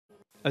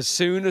As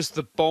soon as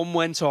the bomb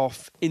went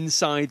off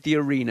inside the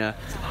arena,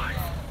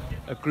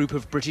 a group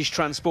of British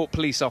Transport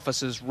police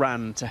officers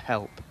ran to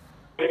help.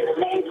 The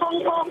main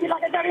concourse is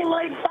like a very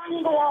loud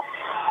bang go off,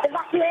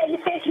 evacuating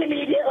the station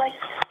immediately.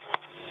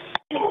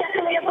 It's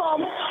definitely a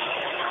bomb.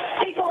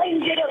 People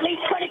injured, at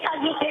least 20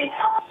 casualties.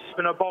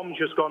 And a bomb's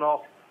just gone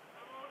off.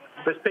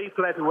 There's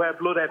people everywhere,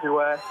 blood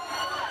everywhere.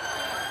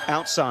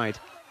 Outside,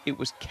 it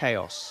was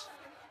chaos.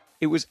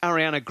 It was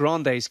Ariana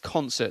Grande's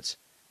concert,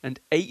 and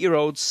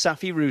 8-year-old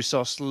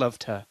Saffie-Rose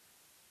loved her.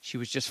 She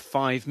was just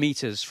 5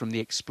 meters from the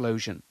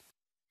explosion.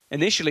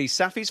 Initially,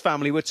 Saffie's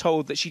family were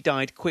told that she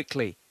died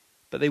quickly,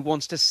 but they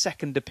wanted a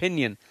second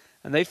opinion,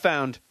 and they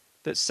found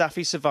that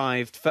Saffie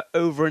survived for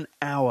over an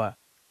hour.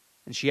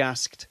 And she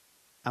asked,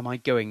 "Am I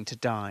going to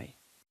die?"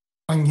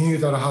 I knew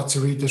that I had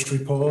to read this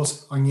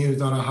report. I knew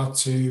that I had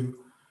to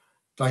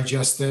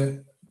digest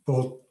it,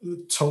 but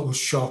total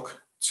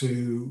shock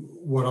to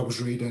what I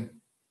was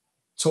reading.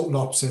 Total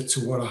opposite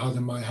to what I had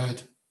in my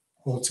head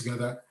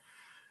altogether.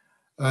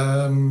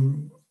 I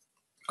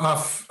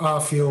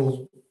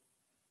feel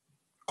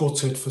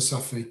gutted for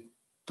Saffie.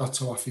 That's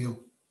how I feel.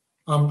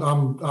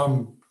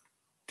 I'm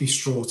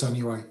distraught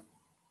anyway,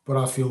 but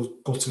I feel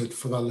gutted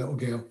for that little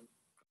girl.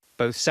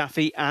 Both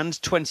Saffie and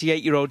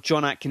 28-year-old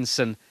John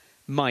Atkinson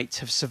might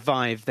have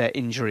survived their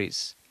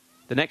injuries.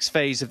 The next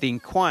phase of the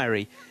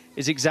inquiry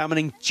is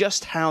examining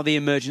just how the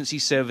emergency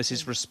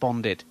services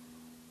responded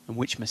and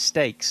which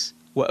mistakes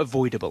were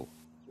avoidable.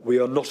 We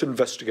are not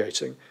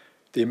investigating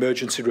the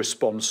emergency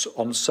response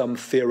on some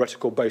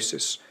theoretical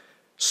basis,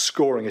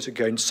 scoring it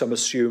against some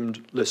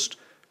assumed list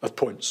of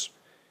points.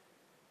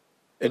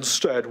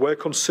 Instead, we're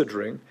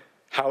considering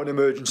how an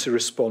emergency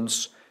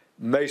response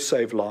may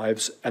save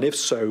lives, and if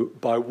so,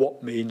 by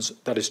what means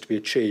that is to be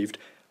achieved,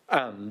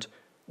 and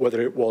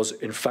whether it was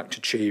in fact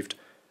achieved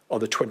on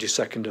the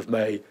 22nd of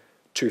May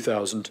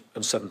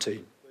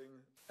 2017.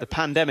 The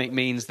pandemic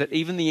means that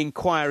even the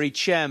inquiry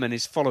chairman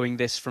is following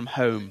this from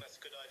home.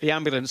 The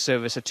ambulance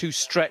service are too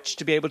stretched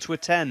to be able to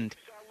attend,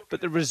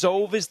 but the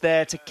resolve is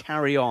there to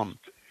carry on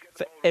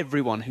for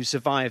everyone who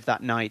survived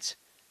that night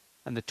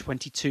and the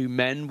 22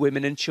 men,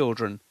 women and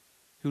children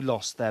who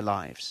lost their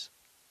lives.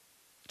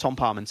 Tom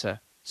Parmenter,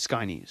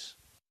 Sky News.